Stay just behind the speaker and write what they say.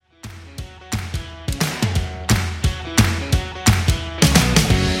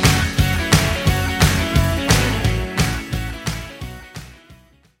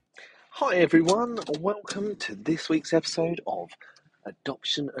Hi everyone, welcome to this week's episode of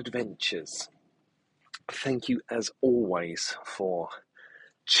Adoption Adventures. Thank you as always for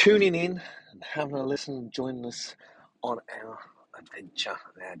tuning in and having a listen and joining us on our adventure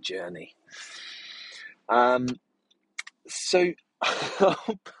and our journey. So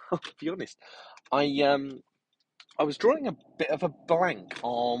I'll be honest, I was drawing a bit of a blank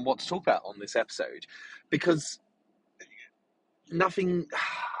on what to talk about on this episode because nothing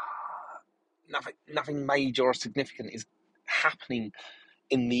major or significant is happening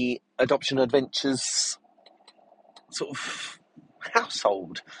in the Adoption Adventures sort of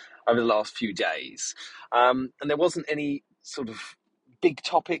household over the last few days. And there wasn't any sort of big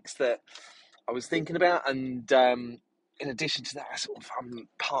topics that I was thinking about. And in addition to that, I'm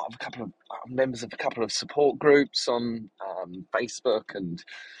part of I'm members of a couple of support groups on Facebook and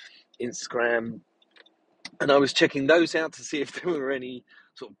Instagram. And I was checking those out to see if there were any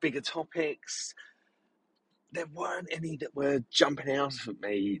sort of bigger topics. There weren't any that were jumping out at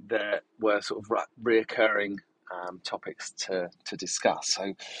me that were sort of reoccurring topics to discuss. So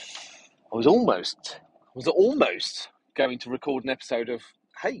I was almost going to record an episode of,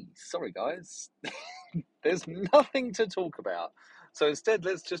 hey, sorry guys, there's nothing to talk about. So instead,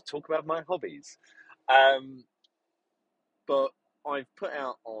 let's just talk about my hobbies. But I've put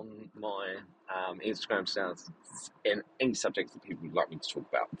out on my Instagram channels in any subjects that people would like me to talk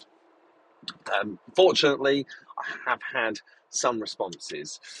about. Fortunately, I have had some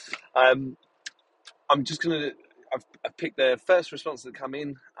responses. I'm just going to... I've picked the first response that come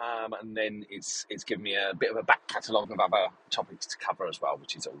in, and then it's given me a bit of a back catalogue of other topics to cover as well,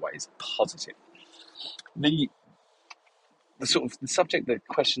 which is always positive. The subject, the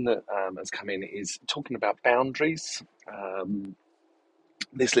question that has come in is talking about boundaries.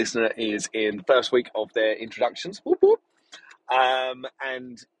 This listener is in the first week of their introductions,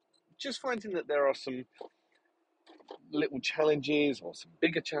 and just finding that there are some little challenges or some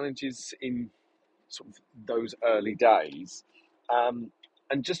bigger challenges in sort of those early days, and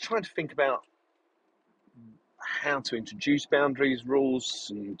just trying to think about how to introduce boundaries,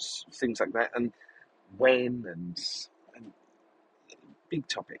 rules, and things like that, and when, and big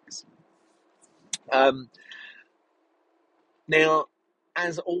topics. Now,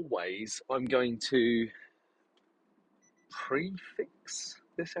 as always, I'm going to prefix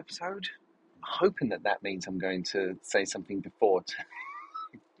this episode. I'm hoping that means I'm going to say something before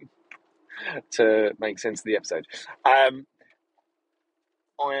to make sense of the episode. I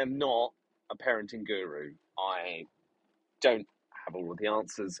am not a parenting guru. I don't have all of the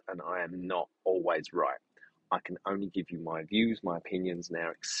answers, and I am not always right. I can only give you my views, my opinions, and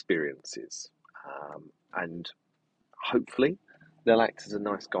our experiences. And hopefully they'll act as a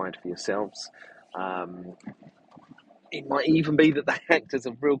nice guide for yourselves. It might even be that they act as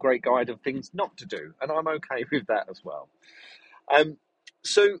a real great guide of things not to do, and I'm okay with that as well.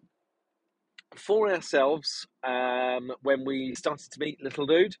 So for ourselves, when we started to meet little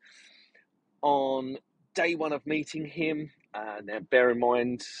dude, on day one of meeting him, now bear in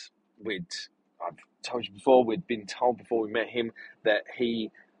mind, I've told you before, we'd been told before we met him that he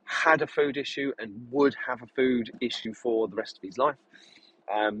had a food issue and would have a food issue for the rest of his life.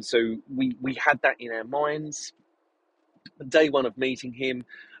 So we had that in our minds. Day one of meeting him,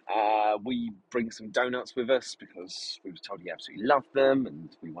 we bring some donuts with us because we were told he absolutely loved them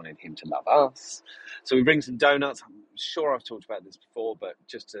and we wanted him to love us. So we bring some donuts. I'm sure I've talked about this before, but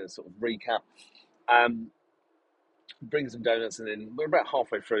just to sort of recap, bring some donuts, and then we're about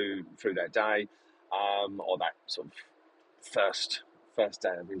halfway through that day, or that sort of first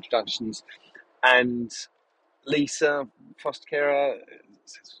day of introductions, and Lisa, foster carer,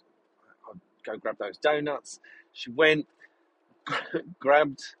 says, I'll go grab those donuts. She went,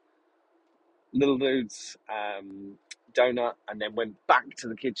 grabbed little dude's donut, and then went back to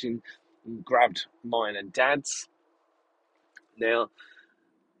the kitchen and grabbed mine and Dad's. Now,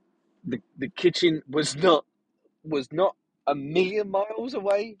 the kitchen was not a million miles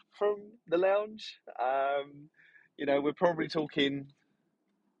away from the lounge. We're probably talking,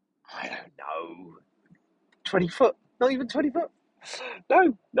 I don't know, 20 foot, not even 20 foot.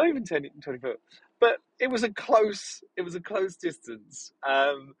 No, not even 20 foot. But it was a close distance.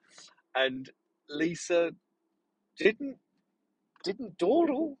 And Lisa didn't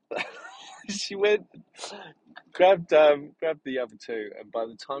dawdle. She went, grabbed the other two, and by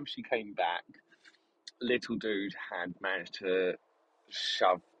the time she came back, little dude had managed to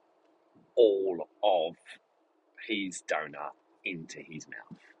shove all of his donut into his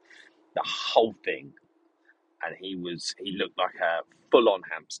mouth, the whole thing, and he looked like a full-on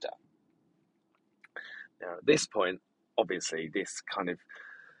hamster. Now at this point, obviously, this kind of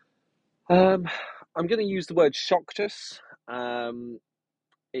Um, I'm going to use the word shocked us. Um,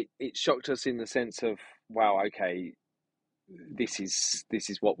 it shocked us in the sense of, wow, okay, this is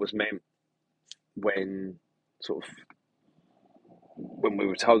what was meant when sort of when we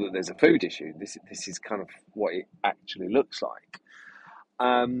were told that there's a food issue. This is kind of what it actually looks like.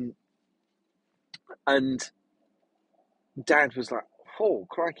 Um, and Dad was like, "Oh,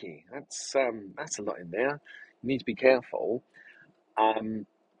 crikey, that's a lot in there. You need to be careful." Um,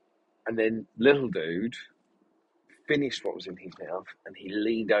 and then little dude finished what was in his mouth, and he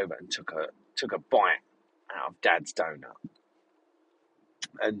leaned over and took a bite out of Dad's donut.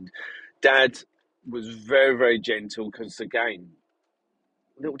 And Dad was very, very gentle because, again,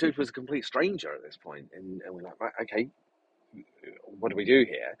 little dude was a complete stranger at this point, and we're like, right, okay, what do we do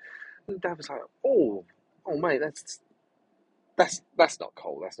here? And Dad was like, oh, mate, that's not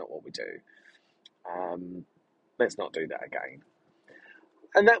cool. That's not what we do. Um, let's not do that again.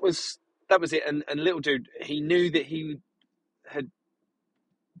 And that was it. And little dude, he knew that he had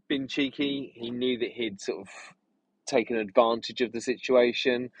been cheeky. He knew that he'd sort of taken advantage of the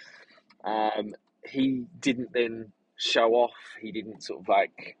situation. Um, he didn't then show off. He didn't sort of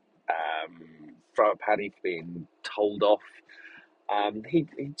like throw a Paddy for being told off. He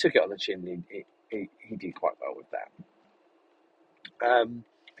took it on the chin. He did quite well with that.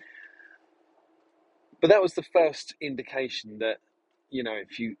 But that was the first indication that,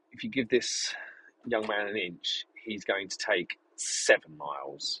 if you give this young man an inch, he's going to take 7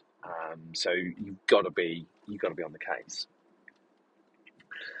 miles. So you've got to be on the case.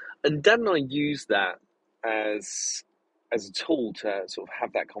 And Dad and I use that as a tool to sort of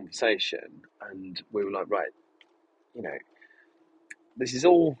have that conversation. And we were like, right, you know, this is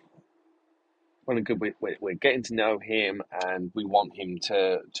all well and good. We're getting to know him, and we want him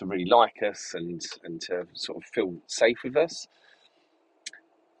to really like us and to sort of feel safe with us.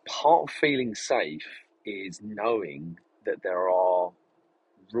 Part of feeling safe is knowing that there are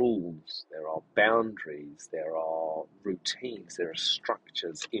rules, there are boundaries, there are routines, there are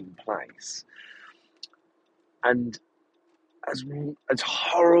structures in place. And as as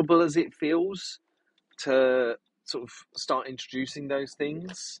horrible as it feels to sort of start introducing those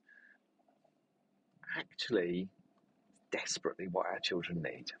things, actually desperately what our children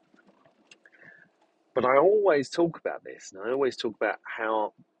need. But I always talk about this, and I always talk about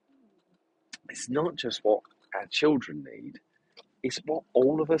how it's not just what our children need, it's what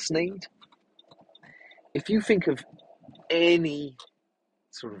all of us need. If you think of any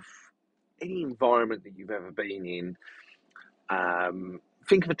sort of any environment that you've ever been in,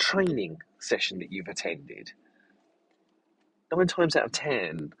 think of a training session that you've attended. 9 times out of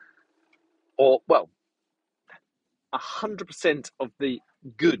 10, or well, 100% of the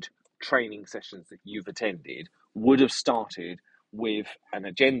good training sessions that you've attended would have started with an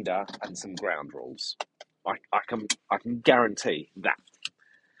agenda and some ground rules. I can guarantee that.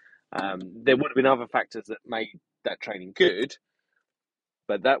 There would have been other factors that made that training good,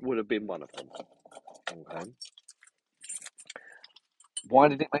 but that would have been one of them. Okay. Why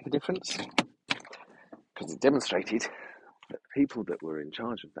did it make a difference? Because it demonstrated that the people that were in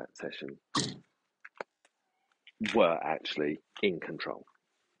charge of that session were actually in control.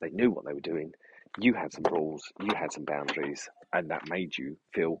 They knew what they were doing. You had some rules, you had some boundaries, and that made you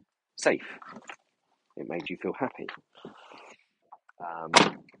feel safe. It made you feel happy. Um,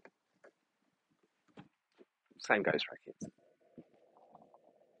 Same goes for kids.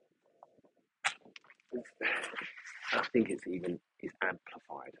 I think it's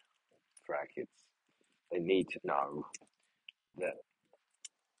amplified for our kids. They need to know that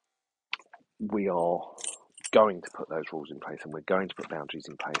we are going to put those rules in place and we're going to put boundaries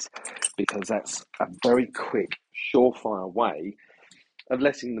in place, because that's a very quick, surefire way of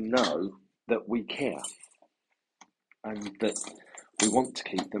letting them know that we care and that we want to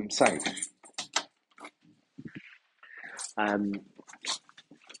keep them safe. And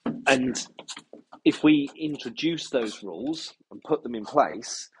if we introduce those rules and put them in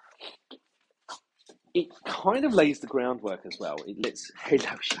place, it kind of lays the groundwork as well. It lets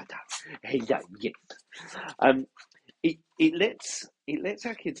hello, shut up, hello, yes. It lets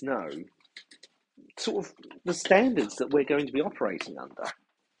our kids know sort of the standards that we're going to be operating under,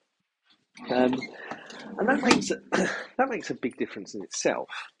 and that makes a big difference in itself,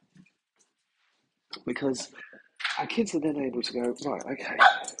 because our kids are then able to go, right, okay,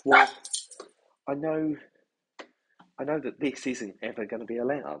 well, I know that this isn't ever going to be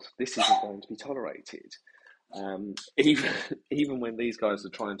allowed. This isn't going to be tolerated. Even even when these guys are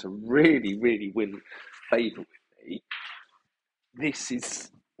trying to really, really win favour with me, this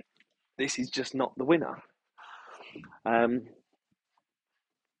is just not the winner. Um,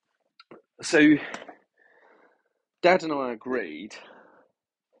 So Dad and I agreed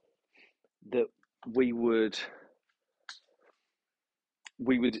that we would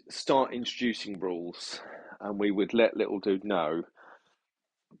start introducing rules, and we would let little dude know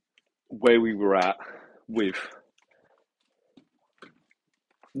where we were at with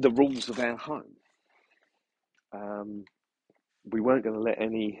the rules of our home. We weren't going to let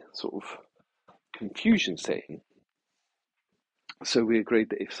any sort of confusion set in. So we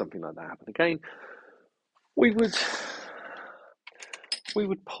agreed that if something like that happened again, we would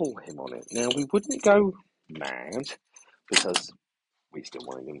pull him on it. Now, we wouldn't go mad because we still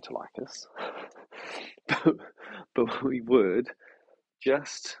wanted him to like us, but we would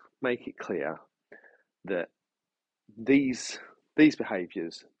just make it clear that these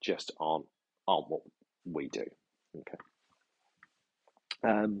behaviours just aren't what we do. Okay.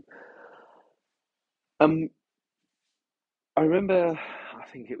 Um, I remember, I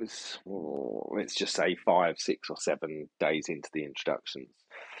think it was, let's just say 5, 6, or 7 days into the introductions.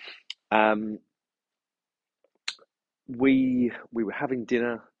 Um, we were having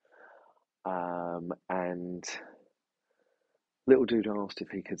dinner, and little dude asked if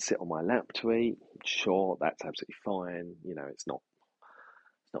he could sit on my lap to eat. Sure, that's absolutely fine. You know, it's not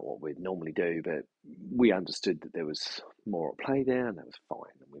what we'd normally do, but we understood that there was more at play there, and that was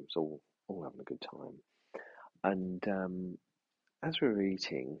fine, and we was all having a good time. And as we were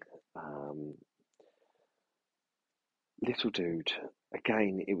eating, little dude,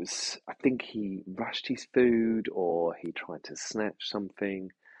 again, it was, I think he rushed his food or he tried to snatch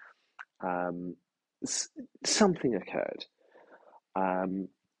something. Um, Something occurred. Um,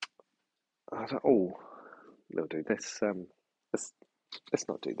 I was like, oh, little dude, let's let's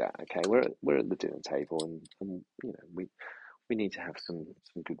not do that. Okay, we're at the dinner table, and you know we need to have some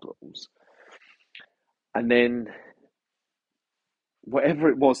good rules. And then whatever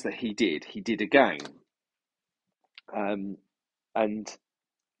it was that he did again. And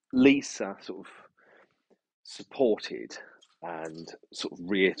Lisa sort of supported and sort of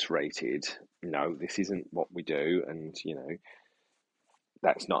reiterated, no, this isn't what we do, and you know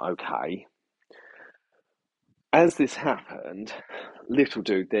that's not okay. As this happened, little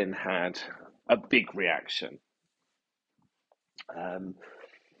dude then had a big reaction, um,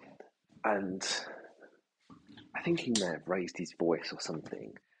 and I think he may have raised his voice or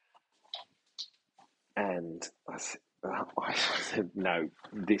something. And I said, no,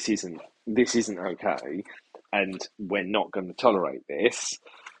 this isn't okay, and we're not going to tolerate this.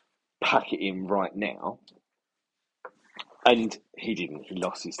 Pack it in right now. And he didn't. He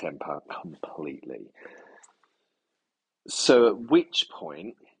lost his temper completely. So at which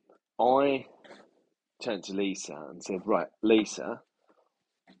point I turned to Lisa and said, right, Lisa,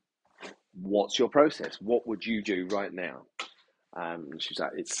 what's your process? What would you do right now? And she was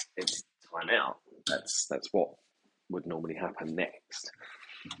like, it's time out. That's what would normally happen next.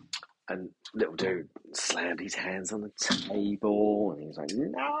 And little dude slammed his hands on the table and he was like,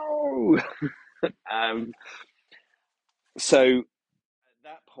 no. So at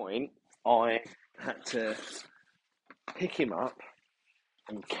that point, I had to pick him up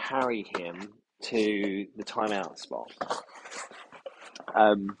and carry him to the timeout spot.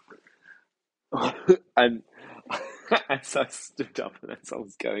 And as I stood up and as I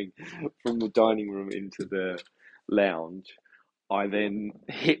was going from the dining room into the lounge, I then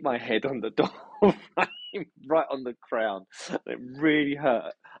hit my head on the door frame, right on the crown. It really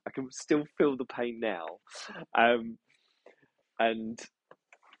hurt. I can still feel the pain now. And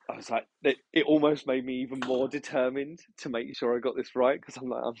I was like, it almost made me even more determined to make sure I got this right, because I'm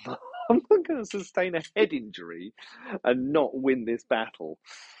like, I'm not going to sustain a head injury and not win this battle.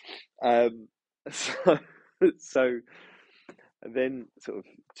 So, so I then sort of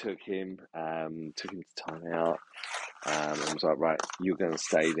took him to timeout, and was like, right, you're going to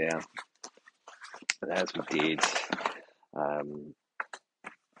stay there. And as we did,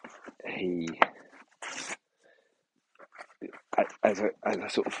 he, as I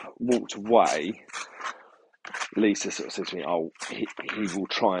sort of walked away, Lisa sort of said to me, "Oh, he will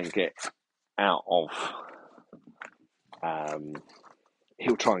try and get out of,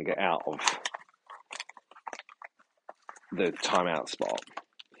 he'll try and get out of the timeout spot.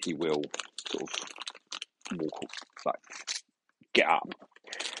 He will sort of walk, like, get up."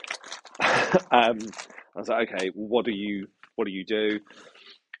 I was like, "Okay, well, what do you do?"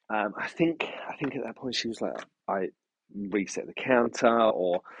 I think at that point she was like, "I reset the counter,"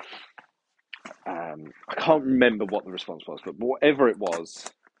 or I can't remember what the response was, but whatever it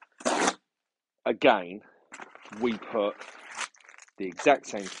was, again, we put the exact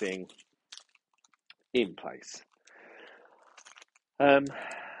same thing in place.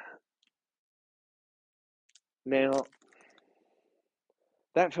 Now,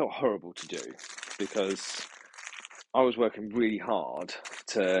 that felt horrible to do because I was working really hard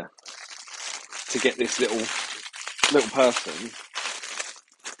to get this little person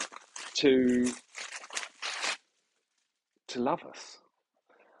to love us.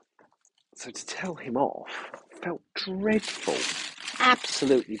 So to tell him off felt dreadful,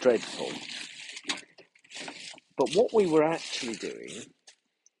 absolutely dreadful. But what we were actually doing,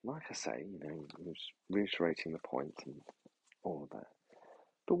 like I say, it was reiterating the point and all of that.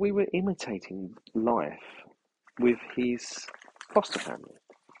 But we were imitating life with his foster family.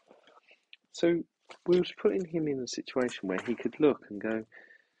 So we was putting him in a situation where he could look and go,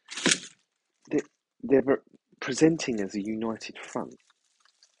 they're presenting as a united front.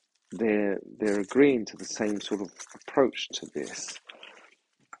 They're agreeing to the same sort of approach to this,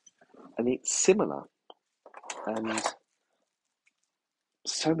 and it's similar. And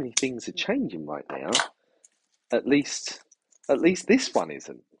so many things are changing right now. At least this one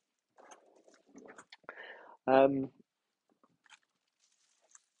isn't. And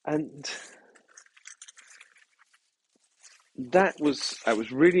that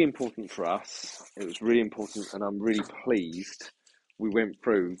was really important for us. It was really important, and I'm really pleased we went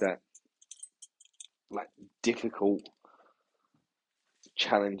through that difficult,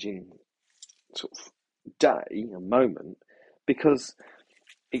 challenging sort of day, a moment, because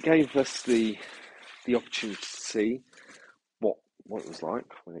it gave us the opportunity to see what it was like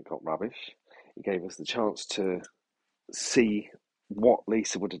when it got rubbish. It gave us the chance to see what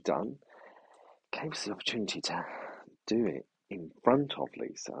Lisa would have done. It gave us the opportunity to do it in front of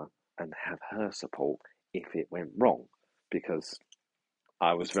Lisa and have her support if it went wrong, because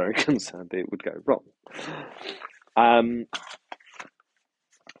I was very concerned that it would go wrong. And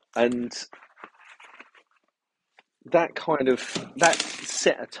that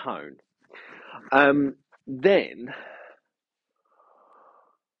set a tone. Then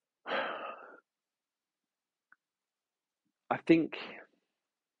I think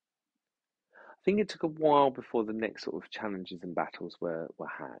it took a while before the next sort of challenges and battles were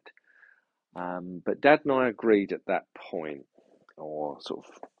had. But Dad and I agreed at that point, or sort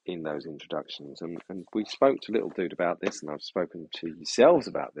of in those introductions, and we spoke to Little Dude about this, and I've spoken to yourselves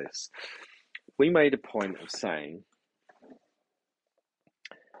about this. We made a point of saying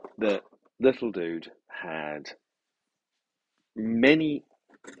that Little Dude had many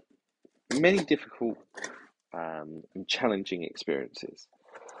difficult and challenging experiences,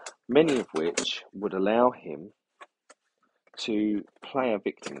 many of which would allow him to play a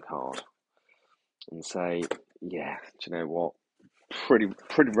victim card and say, yeah, do you know what, pretty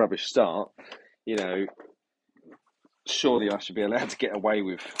rubbish start, surely I should be allowed to get away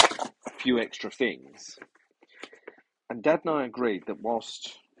with a few extra things. And Dad and I agreed that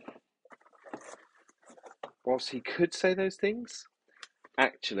whilst he could say those things,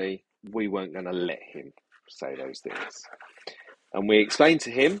 actually we weren't going to let him say those things. And we explained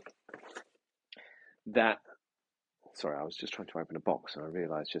to him that, sorry, I was just trying to open a box and I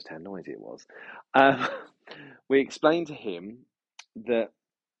realised just how noisy it was. We explained to him that,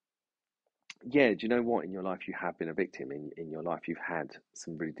 yeah, do you know what? In your life, you have been a victim. In your life, you've had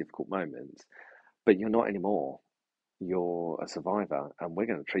some really difficult moments, but you're not anymore. You're a survivor, and we're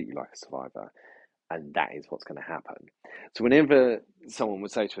going to treat you like a survivor, and that is what's going to happen. So whenever someone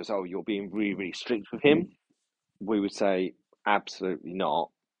would say to us, oh, you're being really, really strict with him, we would say, absolutely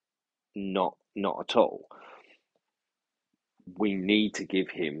not at all. We need to give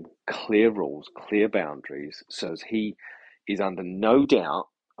him clear rules, clear boundaries, so as he is under no doubt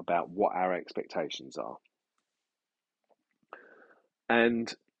about what our expectations are.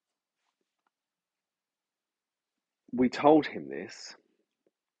 And we told him this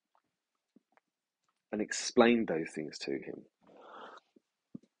and explained those things to him.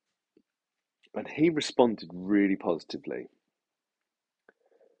 And he responded really positively.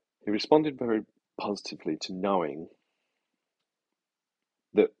 He responded very positively to knowing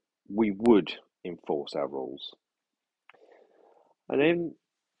that we would enforce our rules. And then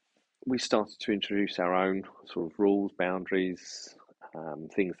we started to introduce our own sort of rules, boundaries,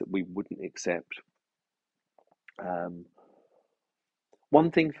 things that we wouldn't accept.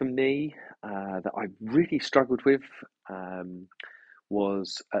 One thing for me that I really struggled with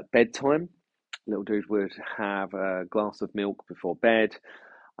was at bedtime. Little Dude would have a glass of milk before bed,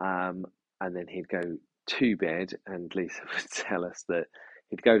 and then he'd go to bed, and Lisa would tell us that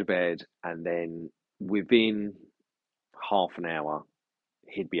he'd go to bed, and then within half an hour,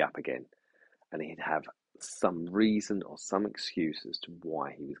 he'd be up again, and he'd have some reason or some excuse as to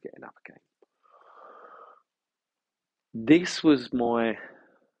why he was getting up again. This was my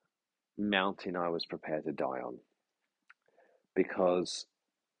mountain I was prepared to die on. Because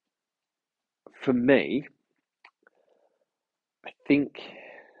for me, I think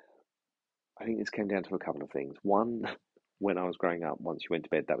I think this came down to a couple of things. One, when I was growing up, once you went to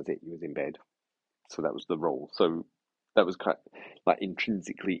bed, that was it. You was in bed, so that was the rule. So that was kind of, like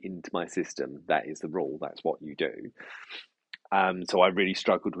intrinsically into my system. That is the rule. That's what you do. So I really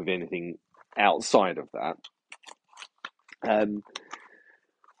struggled with anything outside of that. Um,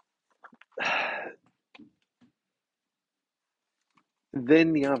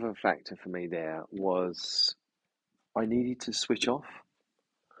 then the other factor for me there was I needed to switch off.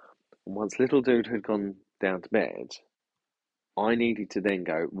 And once little dude had gone down to bed, I needed to then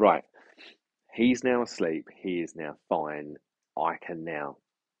go, right, he's now asleep, he is now fine. I can now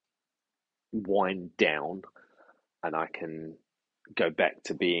wind down and I can go back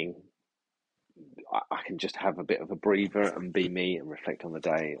to being, I can just have a bit of a breather and be me and reflect on the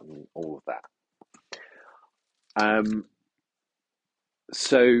day and all of that.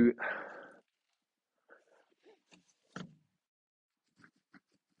 So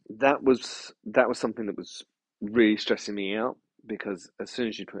that was something that was really stressing me out because as soon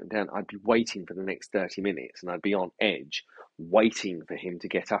as you put him down, I'd be waiting for the next 30 minutes and I'd be on edge, waiting for him to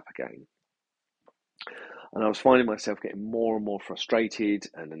get up again. And I was finding myself getting more and more frustrated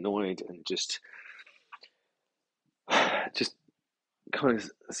and annoyed and just kind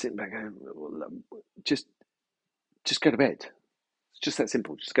of sitting back going, well, just go to bed. It's just that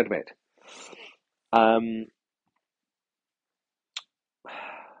simple. Just go to bed. Um,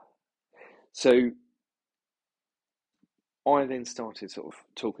 so I then started sort of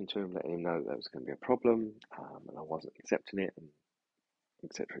talking to him, letting him know that there was going to be a problem, and I wasn't accepting it, and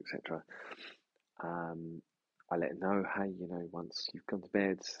etc. etc. I let him know, hey, once you've gone to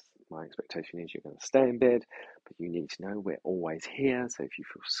bed, my expectation is you're going to stay in bed, but you need to know we're always here. So if you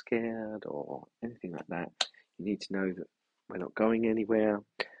feel scared or anything like that, you need to know that we're not going anywhere.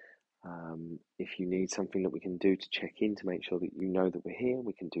 If you need something that we can do to check in to make sure that you know that we're here,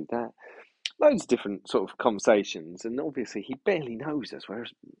 we can do that. Loads of different sort of conversations, and obviously he barely knows us. We're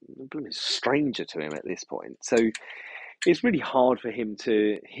a stranger to him at this point, so it's really hard for him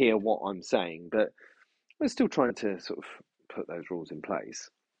to hear what I'm saying. But we're still trying to sort of put those rules in place.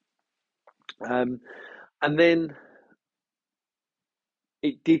 And then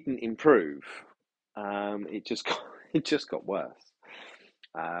it didn't improve. It just got, it just got worse.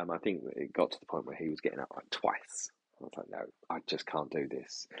 I think it got to the point where he was getting up like twice. I was like, no, I just can't do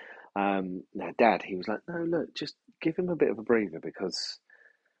this. Now, Dad, he was like, no, look, just give him a bit of a breather because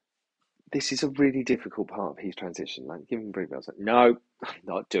this is a really difficult part of his transition. Like, give him a breather. I was like, no, I'm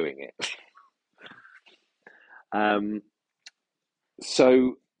not doing it. Um,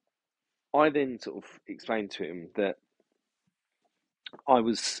 so I then sort of explained to him that I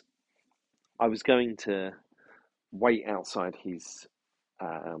was I was going to wait outside his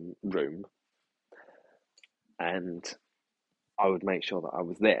room, and I would make sure that I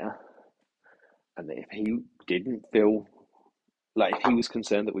was there, and that if he didn't feel like if he was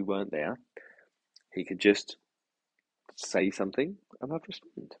concerned that we weren't there, he could just say something, and I'd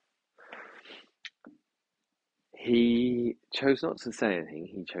respond. He chose not to say anything.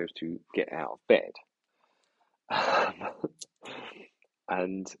 He chose to get out of bed,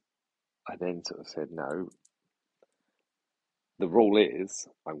 and I then sort of said, "No, the rule is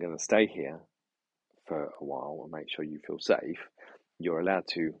I'm going to stay here for a while and make sure you feel safe. You're allowed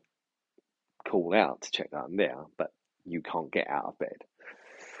to call out to check that I'm there, but you can't get out of bed."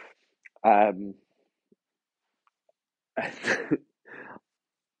 Um,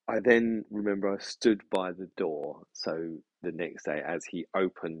 I then remember I stood by the door. So the next day, as he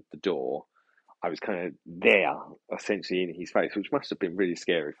opened the door, I was kind of there, essentially in his face, which must have been really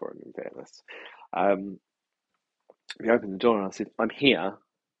scary for him, in fairness. Um, he opened the door and I said, "I'm here,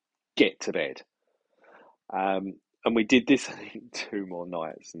 get to bed." Um, and we did this, I think, two more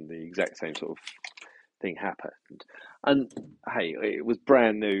nights, and the exact same sort of thing happened. And hey, it was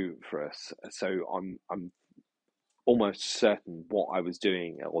brand new for us, so I'm almost certain what I was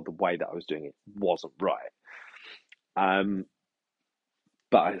doing or the way that I was doing it wasn't right. Um,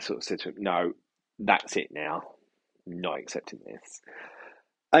 but I sort of said to him, "No, that's it now. I'm not accepting this."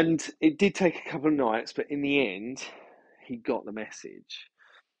 And it did take a couple of nights, but in the end, he got the message.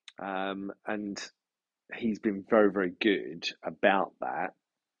 And he's been very, very good about that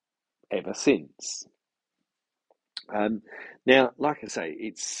ever since. Now, like I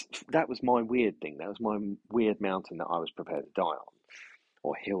say, that was my weird thing. That was my weird mountain that I was prepared to die on,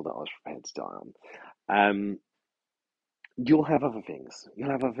 or hill that I was prepared to die on. Um, you'll have other things.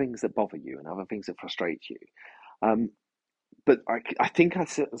 You'll have other things that bother you and other things that frustrate you. Um, but I think I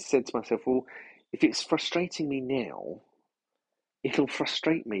said to myself, well, if it's frustrating me now, it'll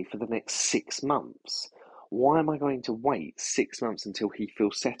frustrate me for the next 6 months. Why am I going to wait 6 months until he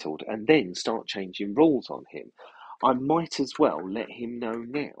feels settled and then start changing rules on him? I might as well let him know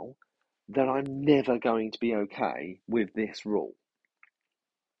now that I'm never going to be okay with this rule.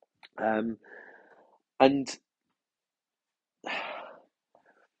 Um, and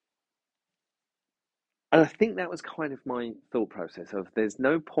and I think that was kind of my thought process of there's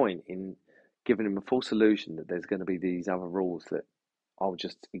no point in giving him a false illusion that there's going to be these other rules that I'll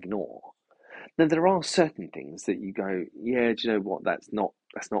just ignore. Now there are certain things that you go, yeah, do you know what? That's not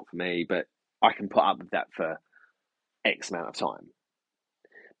for me, but I can put up with that for X amount of time.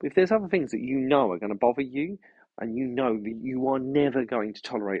 But if there's other things that you know are going to bother you, and you know that you are never going to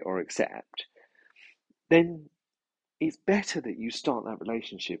tolerate or accept, then it's better that you start that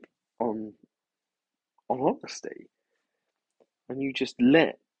relationship on honesty, and you just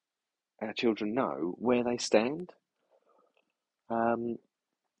let our children know where they stand, um,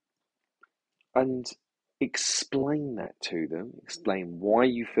 and explain that to them. Explain why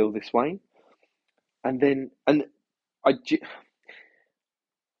you feel this way, and then and I.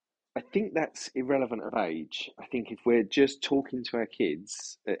 I think that's irrelevant of age. I think if we're just talking to our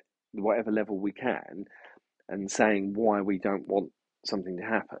kids at whatever level we can and saying why we don't want something to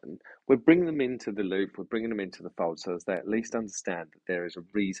happen, we're bringing them into the loop, we're bringing them into the fold so as they at least understand that there is a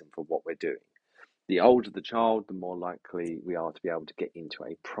reason for what we're doing. The older the child, the more likely we are to be able to get into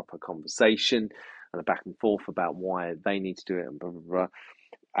a proper conversation and a back and forth about why they need to do it and blah, blah, blah.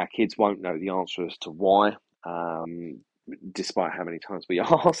 Our kids won't know the answer as to why. Despite how many times we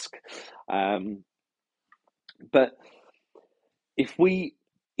ask. Um, but if we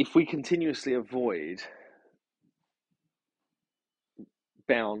continuously avoid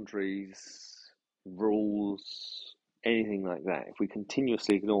boundaries, rules, anything like that, if we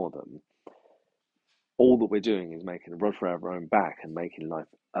continuously ignore them, all that we're doing is making a rod for our own back and making life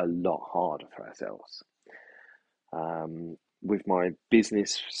a lot harder for ourselves. With my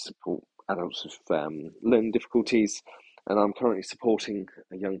business support adults with learning difficulties, and I'm currently supporting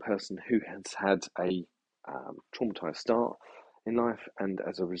a young person who has had a traumatized start in life, and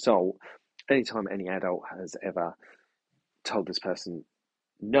as a result, anytime any adult has ever told this person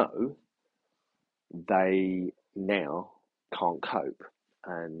no, they now can't cope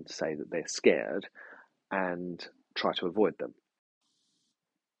and say that they're scared and try to avoid them.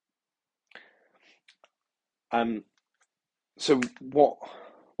 Um, so what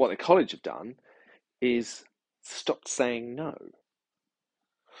the college have done is stopped saying no.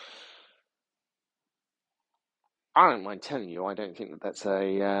 I don't mind telling you, I don't think that that's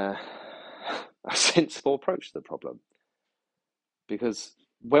a sensible approach to the problem. Because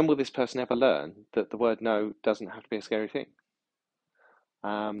when will this person ever learn that the word no doesn't have to be a scary thing?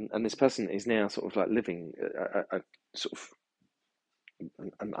 And this person is now sort of like living a sort of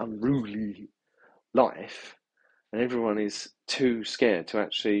an unruly life, and everyone is too scared to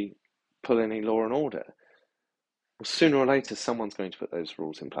actually pull any law and order. Well, sooner or later, someone's going to put those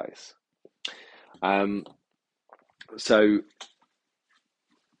rules in place. Um, so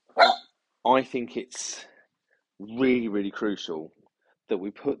I think it's really, really crucial that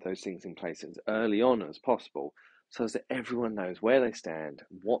we put those things in place as early on as possible so that everyone knows where they stand,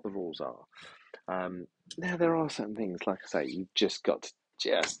 what the rules are. Now, there are certain things, like I say, you've just got to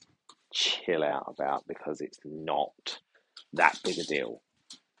just chill out about because it's not that big a deal.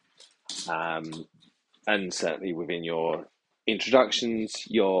 And certainly within your introductions,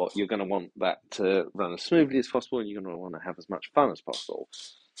 you're going to want that to run as smoothly as possible, and you're going to want to have as much fun as possible.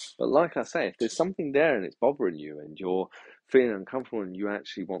 But like I say, if there's something there and it's bothering you and you're feeling uncomfortable and you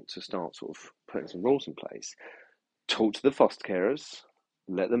actually want to start sort of putting some rules in place, talk to the foster carers,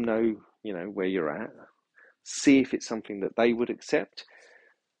 let them know, where you're at, see if it's something that they would accept.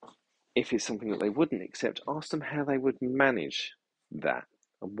 If it's something that they wouldn't accept, ask them how they would manage that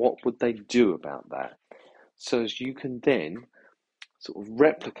and what would they do about that. So as you can then sort of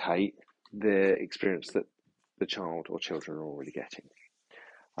replicate the experience that the child or children are already getting.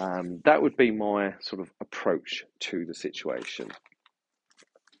 That would be my sort of approach to the situation.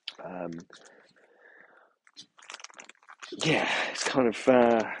 Yeah, it's kind of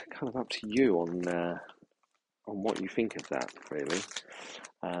up to you on what you think of that, really.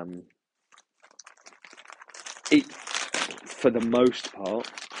 It, for the most part,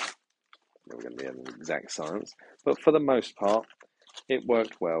 we're going to be an exact science, but for the most part, it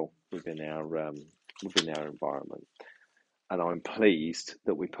worked well within our environment, and I'm pleased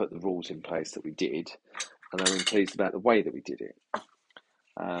that we put the rules in place that we did, and I'm pleased about the way that we did it.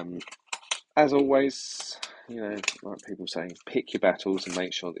 As always, like people saying, pick your battles and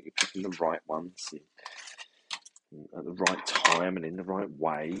make sure that you're picking the right ones and at the right time and in the right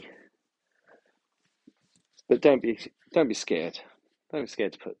way. But don't be scared. Don't be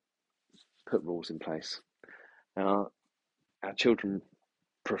scared to put rules in place. Our children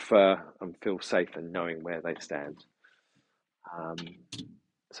prefer and feel safer knowing where they stand.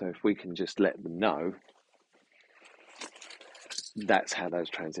 So if we can just let them know, that's how those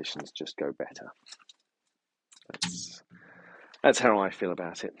transitions just go better. That's how I feel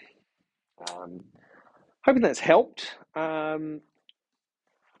about it. Hoping that's helped. Hoping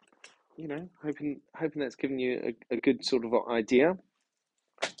that's given you a good sort of idea.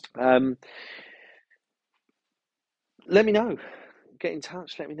 Let me know. Get in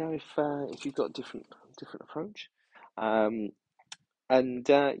touch. Let me know if you've got a different approach. We'll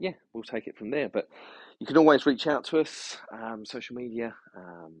take it from there. But you can always reach out to us. Social media,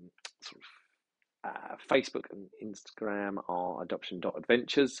 Facebook and Instagram are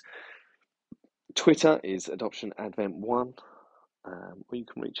adoption.adventures. Twitter is adoptionadvent1. Or you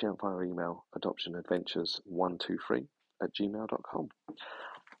can reach out via email, adoptionadventures123@gmail.com.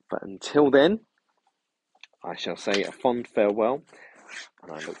 But until then, I shall say a fond farewell,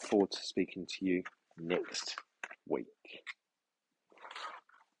 and I look forward to speaking to you next week.